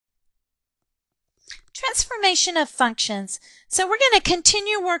transformation of functions. So we're going to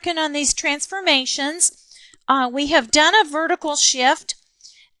continue working on these transformations. We have done a vertical shift,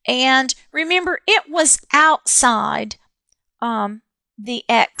 and remember it was outside the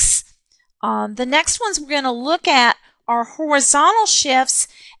x. The next ones we're going to look at are horizontal shifts,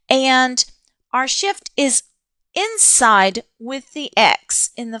 and our shift is inside with the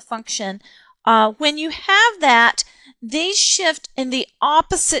x in the function. When you have that, these shift in the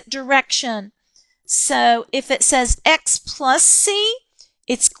opposite direction. So if it says x plus c,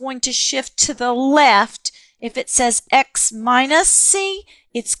 it's going to shift to the left. If it says x minus c,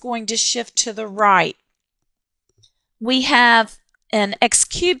 it's going to shift to the right. We have an x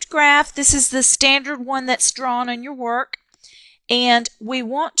cubed graph. This is the standard one that's drawn on your work. And we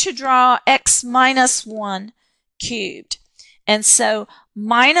want to draw x minus 1 cubed. And so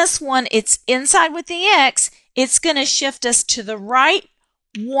minus 1, it's inside with the x. It's going to shift us to the right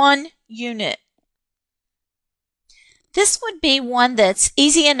 1 unit. This would be one that's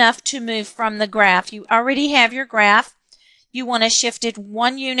easy enough to move from the graph. You already have your graph. You want to shift it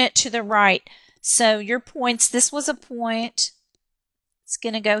 1 unit to the right. So your points, this was a point. It's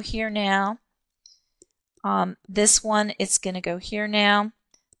going to go here now. This one, it's going to go here now.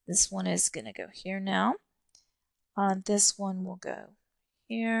 This one is going to go here now. This one will go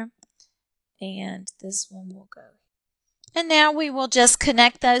here. And this one will go. And now we will just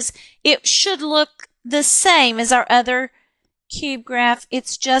connect those. It should look the same as our other cube graph.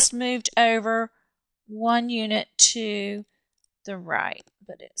 It's just moved over 1 unit to the right,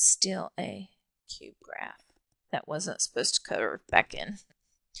 but it's still a cube graph. That wasn't supposed to curve back in.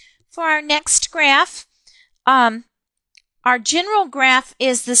 For our next graph, our general graph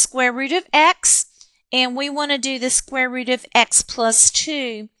is the square root of x, and we want to do the square root of x plus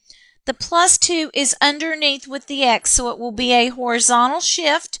 2. The plus 2 is underneath with the x, so it will be a horizontal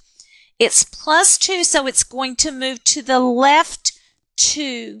shift. It's plus 2, so it's going to move to the left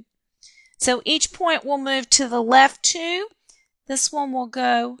 2. So each point will move to the left 2. This one will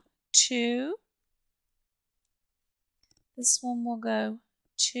go 2. This one will go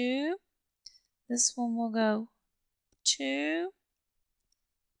 2. This one will go 2.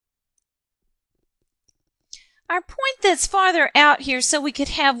 Our point that's farther out here, so we could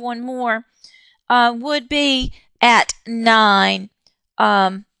have one more, would be at 9.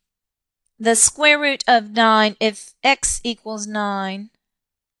 The square root of 9, if x equals 9,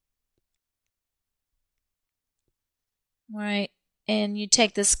 right, and you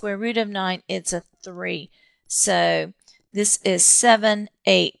take the square root of 9, it's a 3. So this is 7,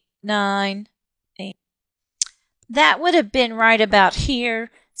 8, 9, 8. That would have been right about here.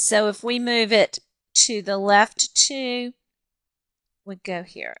 So if we move it to the left 2, we go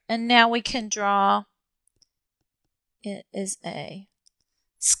here. And now we can draw, it is a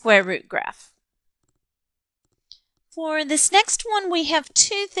square root graph. For this next one, we have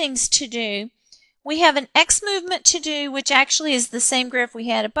 2 things to do. We have an x movement to do, which actually is the same graph we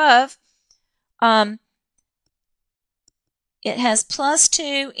had above. It has plus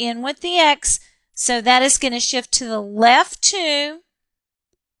 2 in with the x, so that is going to shift to the left 2.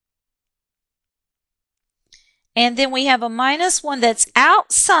 And then we have a minus 1 that's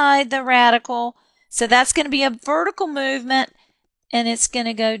outside the radical, so that's going to be a vertical movement, and it's going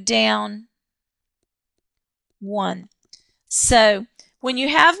to go down 1. So when you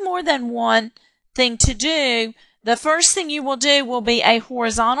have more than one thing to do, the first thing you will do will be a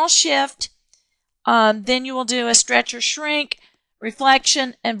horizontal shift. Then you will do a stretch or shrink,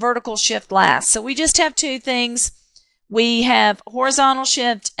 reflection, and vertical shift last. So we just have 2 things. We have horizontal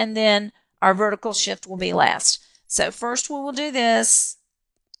shift, and then our vertical shift will be last. So first we will do this,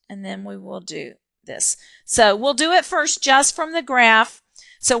 and then we will do this. So we'll do it first just from the graph.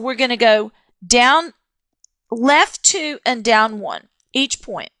 So we're going to go down left 2 and down 1 each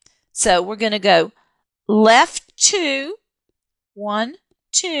point. So we're going to go left 2, 1,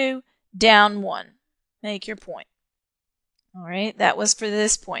 2, down 1. Make your point. All right, that was for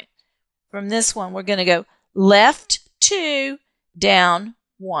this point. From this one, we're going to go left 2, down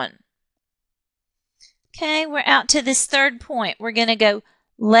 1. Okay, we're out to this third point. We're going to go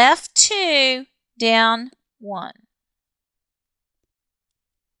left 2, down 1.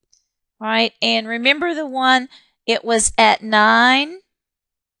 All right, and remember the one, it was at 9.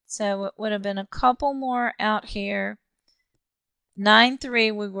 So it would have been a couple more out here. 9,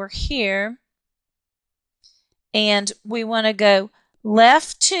 3, we were here. And we want to go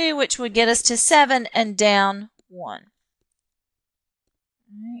left 2, which would get us to 7, and down 1.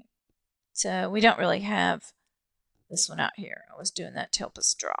 All right. So we don't really have this one out here. I was doing that to help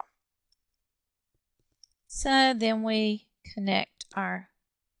us draw. So then we connect our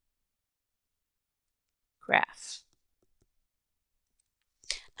graph.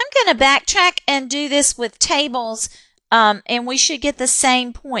 I'm going to backtrack and do this with tables, and we should get the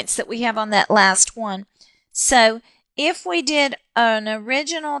same points that we have on that last one. So if we did an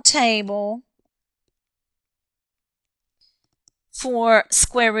original table for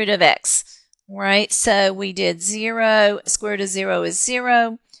square root of x, right? So we did 0, square root of 0 is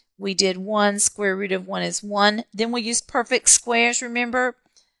 0. We did 1, square root of 1 is 1. Then we used perfect squares, remember?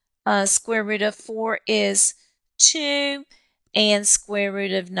 Square root of 4 is 2, and square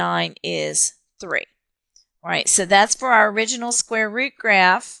root of 9 is 3. All right, so that's for our original square root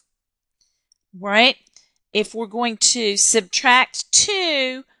graph, right? If we're going to subtract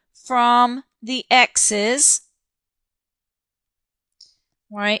 2 from the x's,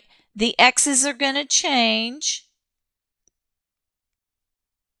 right, the x's are going to change.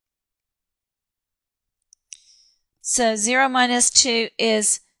 So 0 minus 2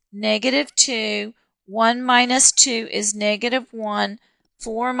 is negative 2. 1 minus 2 is negative 1.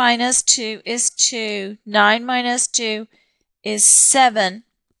 4 minus 2 is 2. 9 minus 2 is 7.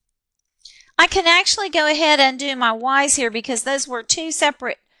 I can actually go ahead and do my y's here because those were two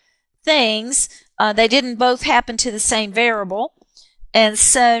separate things. They didn't both happen to the same variable. And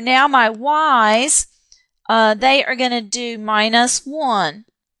so now my y's, they are going to do minus 1.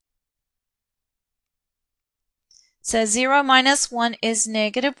 So 0 minus 1 is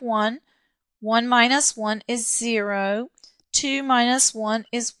negative 1. 1 minus 1 is 0. 2 minus 1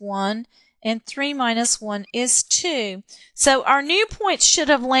 is 1. And 3 minus 1 is 2. So our new points should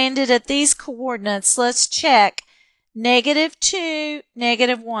have landed at these coordinates. Let's check. Negative 2,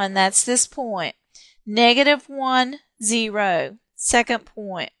 negative 1. That's this point. Negative 1, 0. Second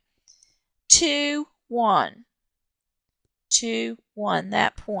point. 2, 1. 2, 1.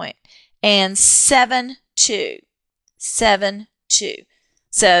 That point. And 7, 2. 7, 2.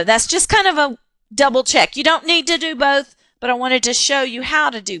 So that's just kind of a double check. You don't need to do both, but I wanted to show you how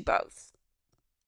to do both.